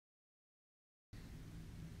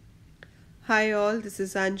Hi all, this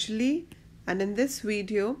is Anjali, and in this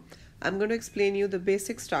video I'm going to explain you the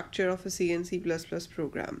basic structure of a C and C++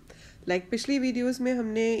 program. Like पिछली videos में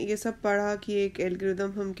हमने ये सब पढ़ा कि एक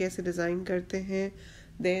algorithm हम कैसे डिज़ाइन करते हैं,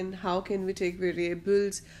 then how can we take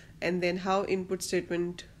variables, and then how input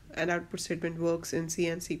statement and output statement works in C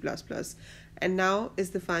and C++. And now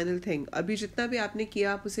is the final thing. अभी जितना भी आपने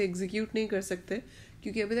किया आप उसे execute नहीं कर सकते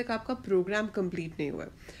क्योंकि अभी तक आपका प्रोग्राम कंप्लीट नहीं हुआ है.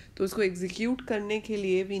 तो उसको एग्जीक्यूट करने के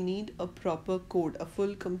लिए we need a proper code, a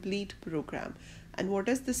full complete program. And what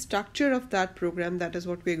is the structure of that programme, that is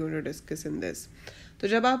what we are going to discuss in this. तो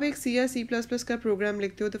जब आप एक C या C++ का प्रोग्राम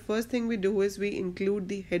लिखते हो, the first thing we do is we include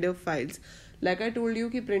the header files. Like I told you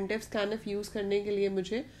कि printf scanf use करने के लिए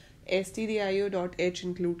मुझे stdio.h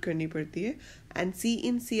इंक्लूड करनी पड़ती है, and C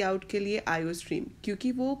in C out के लिए iostream,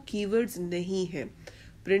 क्योंकि वो कीवर्ड्स नहीं है.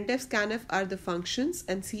 printf scanf are the functions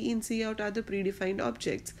and c in c out are the predefined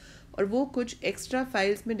objects, और वो कुछ एक्स्ट्रा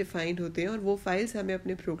फाइल्स में डिफाइंड होते हैं और वो फाइल्स हमें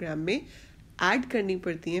अपने प्रोग्राम में ऐड करनी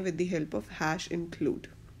पड़ती हैं with the help of hash include.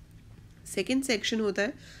 Second section होता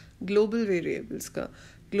है ग्लोबल वेरिएबल्स का.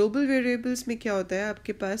 ग्लोबल वेरिएबल्स में क्या होता है,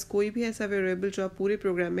 आपके पास कोई भी ऐसा वेरिएबल जो आप पूरे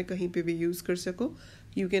प्रोग्राम में कहीं पे भी यूज कर सको,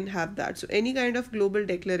 you can have that. So any kind of global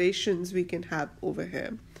declarations we can have over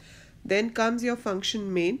here. Then comes your function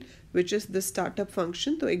main, which is the startup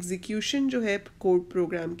function. तो execution जो है कोड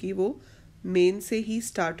प्रोग्राम की वो main से ही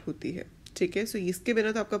start होती है, ठीक है. सो इसके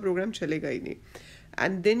बिना तो आपका प्रोग्राम चलेगा ही नहीं.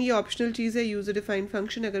 एंड देन ये ऑप्शनल चीज़ है यूजर डिफाइंड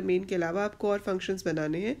फंक्शन. अगर मेन के अलावा आपको और फंक्शंस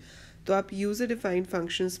बनाने हैं तो आप यूजर डिफाइंड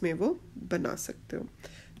फंक्शंस में वो बना सकते हो.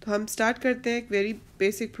 तो हम स्टार्ट करते हैं एक वेरी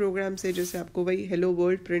बेसिक प्रोग्राम से, जैसे आपको वही हेलो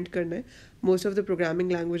वर्ल्ड प्रिंट करना है. Most of the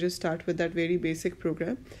programming languages start with that very basic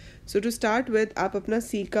programme. So to start with आप अपना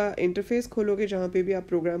सी का इंटरफेस खोलोगे जहाँ पे भी आप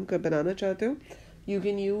प्रोग्राम का बनाना चाहते हो. You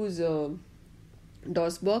can use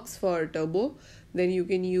DOSBox for turbo, then you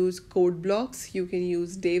can use code blocks, you can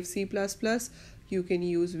use Dave C++, you can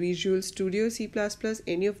use visual studio C++,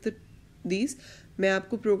 any of these. मैं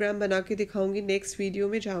आपको प्रोग्राम बना के दिखाऊंगी नेक्स्ट वीडियो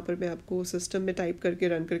में, जहाँ पर मैं आपको सिस्टम में टाइप करके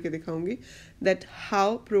रन करके दिखाऊंगी that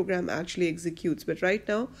how programme actually executes. But right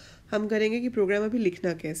now हम करेंगे कि प्रोग्राम अभी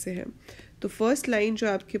लिखना कैसे है. तो फर्स्ट लाइन जो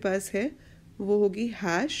आपके पास है वो होगी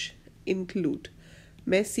हैश इंक्लूड.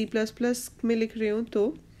 मैं C++ में लिख रही हूँ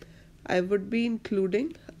तो I would be including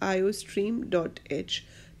iostream.h.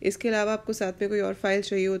 इसके अलावा आपको साथ में कोई और फाइल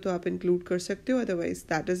चाहिए हो तो आप इंक्लूड कर सकते हो, अदरवाइज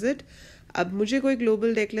दैट इज़ इट. अब मुझे कोई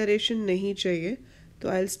ग्लोबल डिक्लेरेशन नहीं चाहिए तो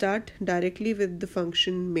I will start directly with the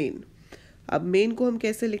function main. अब मेन को हम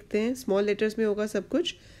कैसे लिखते हैं, स्मॉल लेटर्स में होगा सब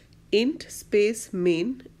कुछ. int space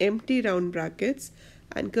main empty round brackets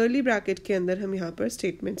and curly bracket के अंदर हम यहाँ पर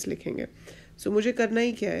स्टेटमेंट्स लिखेंगे. सो मुझे करना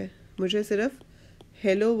ही क्या है, मुझे सिर्फ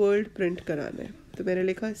हेलो वर्ल्ड प्रिंट कराना है. तो मैंने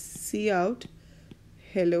लिखा सी out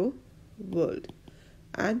hello world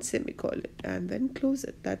and semicolon and then close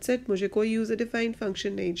it. That's it. मुझे कोई यूजर डिफाइंड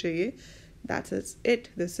फंक्शन नहीं चाहिए. That's it.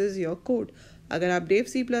 This is your code. अगर आप डेव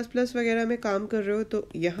C++ वगैरह में काम कर रहे हो तो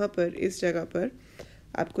यहाँ पर इस जगह पर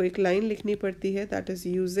आपको एक लाइन लिखनी पड़ती है, that is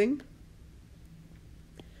using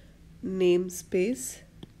name space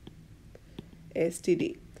std,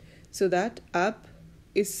 so that आप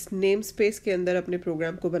इस नेम स्पेस के अंदर अपने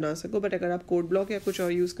प्रोग्राम को बना सको. बट अगर आप कोड ब्लॉक या कुछ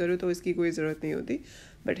और यूज़ करो तो इसकी कोई ज़रूरत नहीं होती.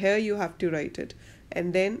 But here you have to right it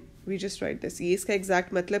and then we just right this. ये इसका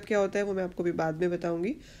एग्जैक्ट मतलब क्या होता है वो मैं आपको भी बाद में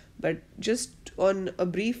बताऊंगी. But just on a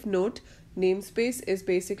brief note, name space is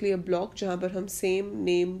basically a block जहाँ पर हम सेम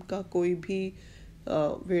नेम का कोई भी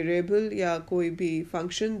वेरिएबल या कोई भी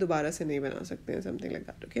फंक्शन दोबारा से नहीं बना सकते हैं, something like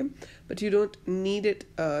that. Okay, but you don't need it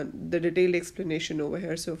the detailed explanation over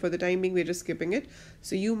here. So for the time being we just skipping it.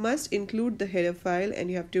 So you must include the header file and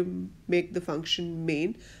you have to make the function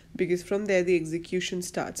main because from there the execution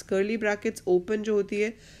starts. Curly brackets open जो होती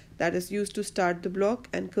है that is used to start the block,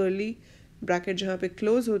 and curly bracket जहाँ पे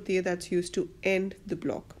close होती है that's used to end the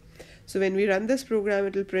block. So when we run this program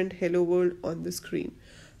it will print hello world on the screen.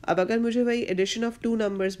 अब अगर मुझे वही addition of 2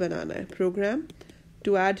 numbers बनाना है, program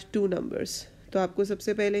to add 2 numbers, तो आपको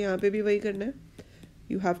सबसे पहले यहाँ पे भी वही करना है.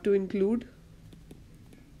 You have to include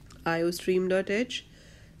iostream.h.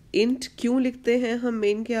 int क्यों लिखते हैं हम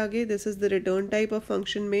मेन के आगे, this is the return type of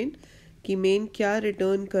function main, कि मेन क्या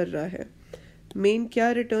रिटर्न कर रहा है. मेन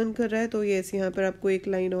क्या रिटर्न कर रहा है तो ये यहाँ पर आपको एक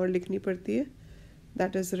लाइन और लिखनी पड़ती है,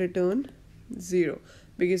 that is return 0,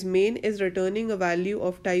 because main is returning a value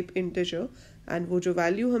of type integer and वो जो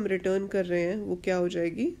वैल्यू हम रिटर्न कर रहे हैं वो क्या हो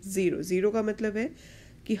जाएगी 0. 0 का मतलब है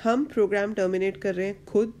कि हम प्रोग्राम टर्मिनेट कर रहे हैं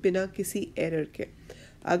खुद बिना किसी एरर के.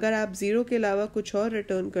 अगर आप 0 के अलावा कुछ और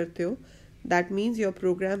रिटर्न करते हो that means your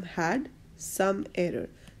program had some error,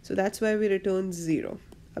 so that's why we return 0.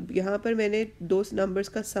 अब यहाँ पर मैंने दो नंबर्स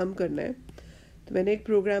का सम करना है तो मैंने एक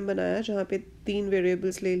प्रोग्राम बनाया जहाँ पे 3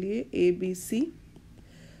 वेरिएबल्स ले लिए ABC,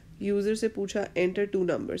 यूज़र से पूछा एंटर 2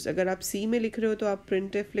 नंबर्स। अगर आप C में लिख रहे हो तो आप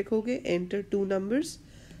printf लिखोगे एंटर 2 नंबर्स,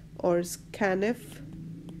 और scanf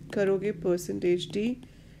करोगे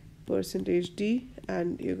 %d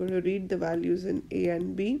and you're going to read the values in A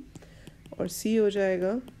and B, और C हो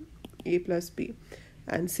जाएगा A+B।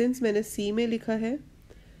 एंड सिंस मैंने C में लिखा है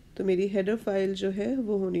तो मेरी हेडर फाइल जो है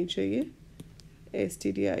वो होनी चाहिए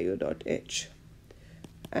stdio.h,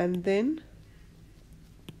 and then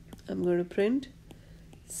I'm going to print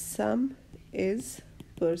sum is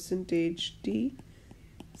 %dc,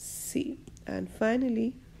 and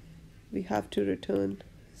finally we have to return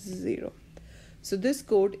 0. So this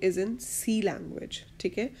code is in C language,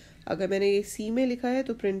 ठीक है। अगर मैंने ये C में लिखा है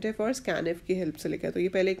तो printf और scanf की हेल्प से लिखा है। तो ये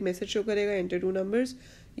पहले एक मैसेज शो करेगा enter 2 numbers,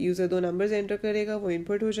 user 2 numbers enter करेगा, वो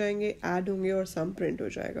इनपुट हो जाएंगे, ऐड होंगे और सम प्रिंट हो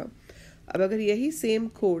जाएगा। अब अगर यही सेम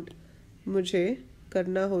कोड मुझे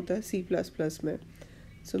करना होता C++ में,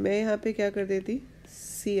 सो मैं यहाँ पे क्या कर देती,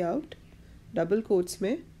 C out डबल कोट्स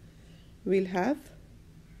में we'll have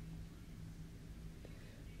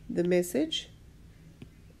the message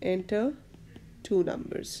enter 2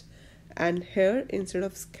 numbers, and here instead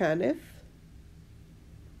of scanf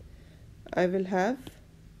I will have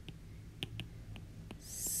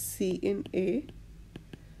C in A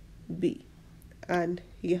B, and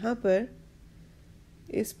यहाँ पर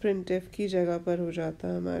इस printf की जगह पर हो जाता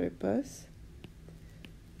हमारे पास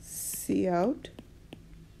C out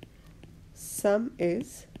sum is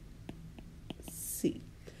C,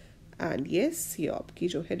 and yes COP की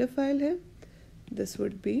जो header file है this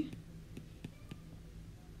would be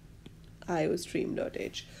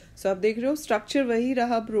iostream.h। सो आप देख रहे हो स्ट्रक्चर वही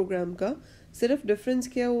रहा प्रोग्राम का, सिर्फ डिफरेंस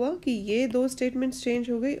क्या हुआ कि ये 2 स्टेटमेंट्स चेंज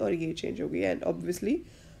हो गई और ये चेंज हो गई, and obviously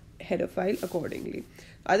header file accordingly.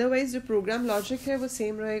 Otherwise जो प्रोग्राम लॉजिक है वो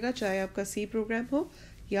सेम रहेगा, चाहे आपका C प्रोग्राम हो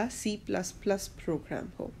या C++ प्रोग्राम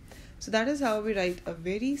हो। So that is how we write a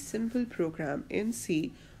very simple program in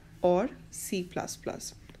C or C++.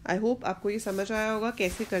 I hope आपको ये समझ आया होगा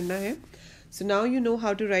कैसे करना है। So now you know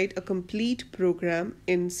how to write a complete program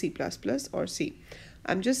in C++ or C.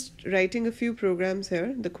 I'm just writing a few programs here,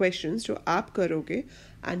 the questions जो आप करोगे,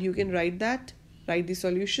 and you can write the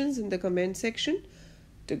solutions in the comment section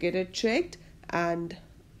to get it checked, and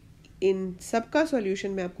in सबका solution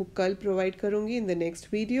मैं आपको कल provide करूँगी in the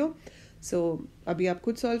next video. So अभी आप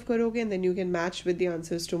खुद solve करोगे and then you can match with the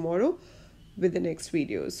answers tomorrow with the next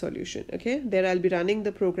video's solution. Okay, there I'll be running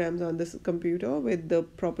the programs on this computer with the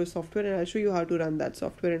proper software, and I'll show you how to run that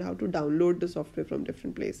software and how to download the software from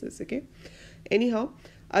different places. Okay, anyhow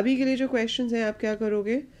अभी के लिए जो questions हैं आप क्या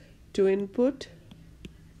करोगे, to input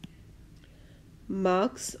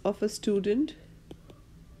marks of a student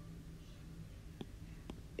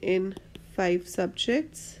in 5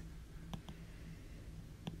 subjects,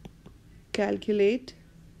 calculate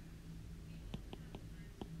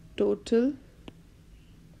total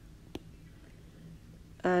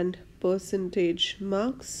and percentage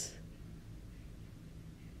marks,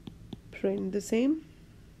 print the same.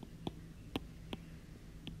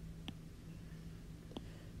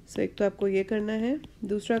 So एक तो आपको ये करना है,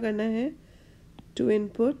 दूसरा करना है to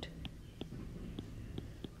input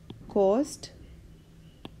cost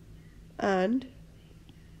and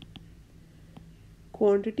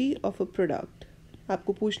quantity of a product.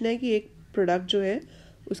 आपको पूछना है कि एक प्रोडक्ट जो है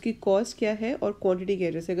उसकी कॉस्ट क्या है और क्वांटिटी क्या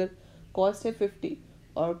है। जैसे अगर कॉस्ट है 50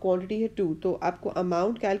 और क्वांटिटी है 2, तो आपको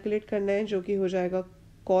अमाउंट कैलकुलेट करना है जो कि हो जाएगा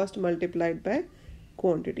cost multiplied by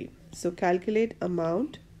quantity. So calculate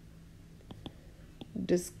amount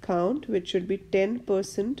discount, which should be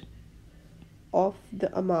 10% of the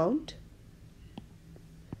amount,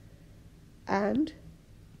 and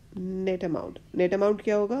net amount. Net amount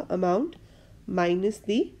क्या होगा, amount minus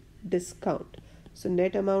the discount. So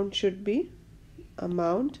net amount should be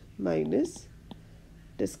amount minus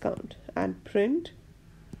discount, and print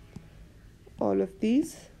all of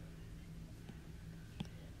these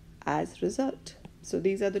as result. So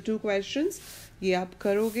these are the 2 questions. ये आप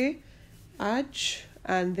करोगे आज,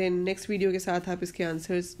 and then next video के साथ आप इसके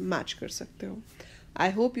answers match कर सकते हो. I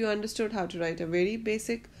hope you understood how to write a very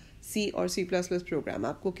basic C or C++ program.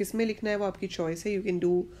 आपको किस में लिखना है वो आपकी choice है. You can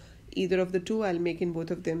do either of the 2. I'll make in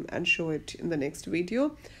both of them and show it in the next video.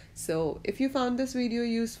 So if you found this video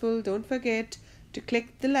useful, don't forget to click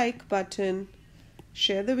the like button,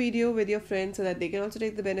 share the video with your friends so that they can also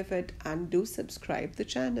take the benefit, and do subscribe the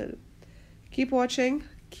channel. Keep watching,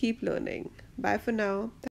 keep learning. Bye for now.